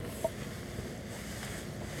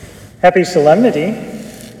Happy Solemnity.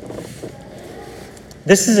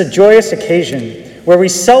 This is a joyous occasion where we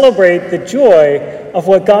celebrate the joy of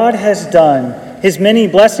what God has done, his many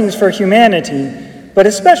blessings for humanity, but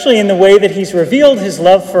especially in the way that he's revealed his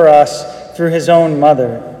love for us through his own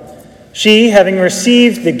mother. She, having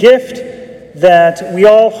received the gift that we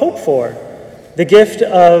all hope for, the gift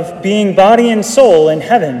of being body and soul in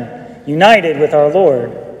heaven, united with our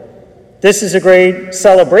Lord. This is a great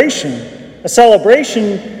celebration, a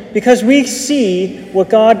celebration because we see what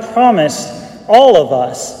God promised all of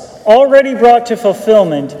us, already brought to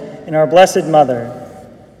fulfillment in our Blessed Mother.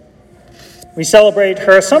 We celebrate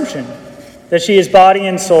her assumption that she is body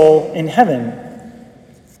and soul in heaven.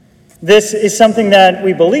 This is something that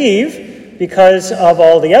we believe because of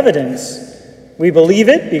all the evidence. We believe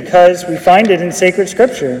it because we find it in sacred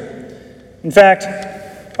scripture. In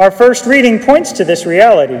fact, our first reading points to this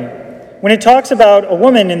reality. When it talks about a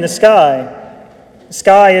woman in the sky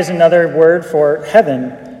is another word for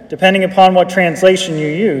heaven, depending upon what translation you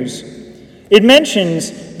use. It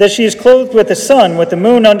mentions that she is clothed with the sun, with the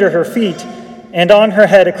moon under her feet, and on her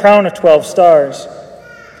head a crown of 12 stars.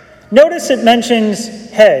 Notice it mentions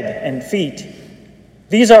head and feet.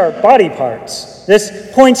 These are body parts.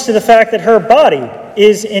 This points to the fact that her body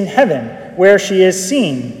is in heaven, where she is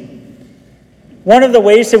seen. One of the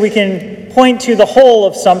ways that we can point to the whole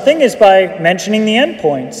of something is by mentioning the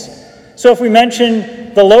endpoints. So if we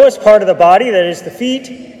mention the lowest part of the body, that is the feet,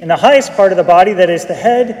 and the highest part of the body, that is the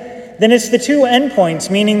head, then it's the two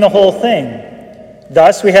endpoints, meaning the whole thing.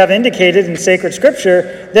 Thus, we have indicated in sacred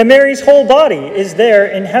scripture that Mary's whole body is there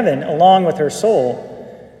in heaven, along with her soul.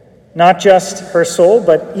 Not just her soul,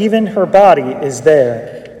 but even her body is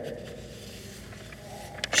there.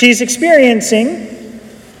 She's experiencing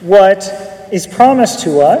what is promised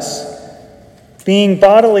to us, being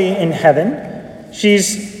bodily in heaven.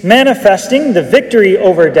 She's manifesting the victory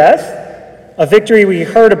over death, a victory we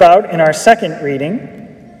heard about in our second reading.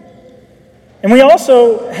 And we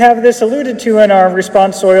also have this alluded to in our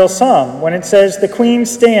responsorial psalm when it says, "The queen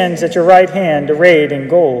stands at your right hand, arrayed in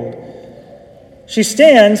gold." She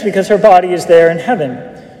stands because her body is there in heaven.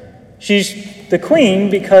 She's the queen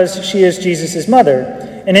because she is Jesus' mother.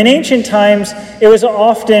 And in ancient times, it was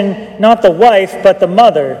often not the wife, but the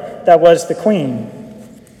mother that was the queen.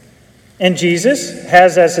 And Jesus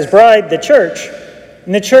has as his bride the church,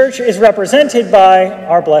 and the church is represented by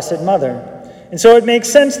our Blessed Mother. And so it makes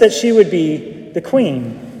sense that she would be the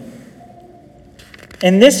queen.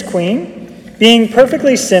 And this queen, being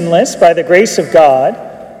perfectly sinless by the grace of God,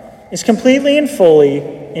 is completely and fully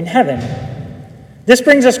in heaven. This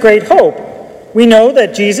brings us great hope. We know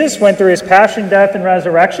that Jesus went through his passion, death, and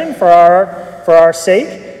resurrection for our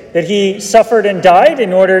sake, that he suffered and died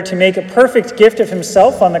in order to make a perfect gift of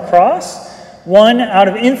himself on the cross, one out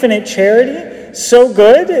of infinite charity, so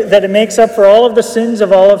good that it makes up for all of the sins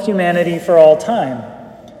of all of humanity for all time.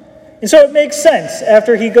 And so it makes sense,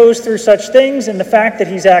 after he goes through such things and the fact that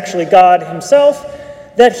he's actually God himself,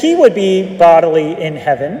 that he would be bodily in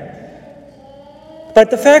heaven. But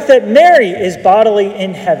the fact that Mary is bodily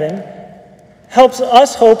in heaven helps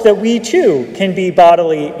us hope that we too can be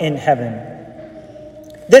bodily in heaven.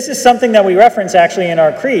 This is something that we reference actually in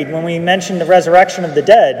our creed when we mention the resurrection of the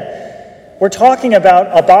dead. We're talking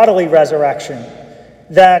about a bodily resurrection,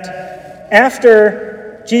 that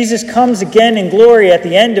after Jesus comes again in glory at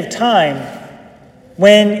the end of time,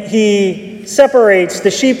 when he separates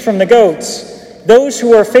the sheep from the goats, those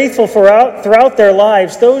who are faithful throughout their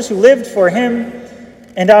lives, those who lived for him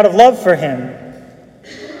and out of love for him,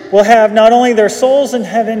 will have not only their souls in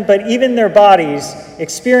heaven, but even their bodies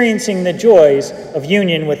experiencing the joys of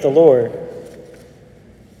union with the Lord.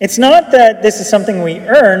 It's not that this is something we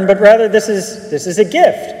earn, but rather this is a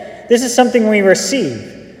gift. This is something we receive.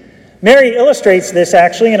 Mary illustrates this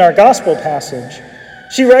actually in our gospel passage.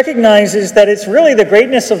 She recognizes that it's really the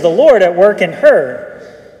greatness of the Lord at work in her,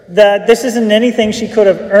 that this isn't anything she could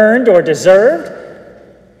have earned or deserved,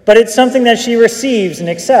 but it's something that she receives and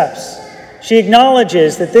accepts. She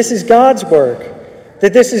acknowledges that this is God's work,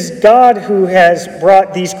 that this is God who has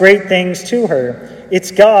brought these great things to her. It's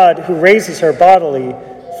God who raises her bodily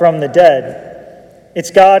from the dead. It's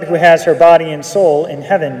God who has her body and soul in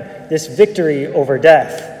heaven, this victory over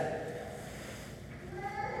death.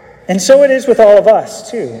 And so it is with all of us,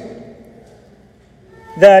 too.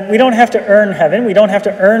 That we don't have to earn heaven, we don't have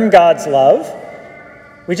to earn God's love.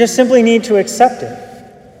 We just simply need to accept it.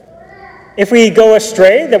 If we go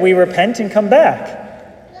astray, that we repent and come back,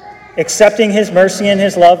 accepting his mercy and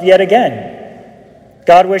his love yet again.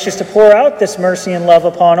 God wishes to pour out this mercy and love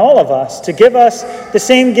upon all of us, to give us the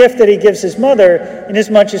same gift that he gives his mother,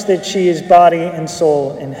 inasmuch as that she is body and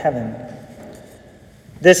soul in heaven.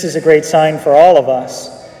 This is a great sign for all of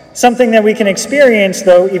us, something that we can experience,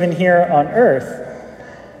 though, even here on earth.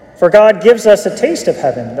 For God gives us a taste of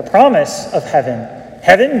heaven, the promise of heaven.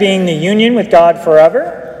 Heaven, being the union with God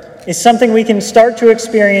forever, is something we can start to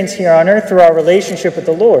experience here on earth through our relationship with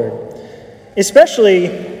the Lord,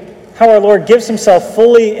 especially how our Lord gives himself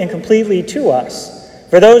fully and completely to us.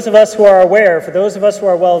 For those of us who are aware, for those of us who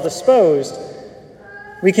are well disposed,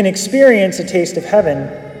 we can experience a taste of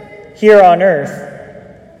heaven here on earth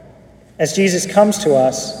as Jesus comes to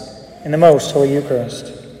us in the most Holy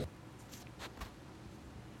Eucharist.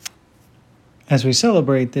 As we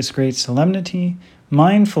celebrate this great solemnity,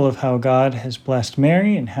 mindful of how God has blessed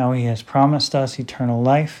Mary and how he has promised us eternal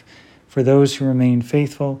life for those who remain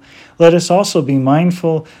faithful, let us also be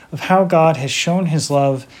mindful of how God has shown his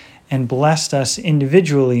love and blessed us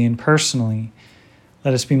individually and personally.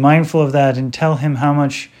 Let us be mindful of that and tell him how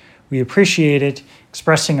much we appreciate it,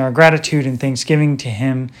 expressing our gratitude and thanksgiving to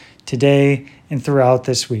him today and throughout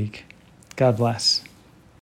this week. God bless.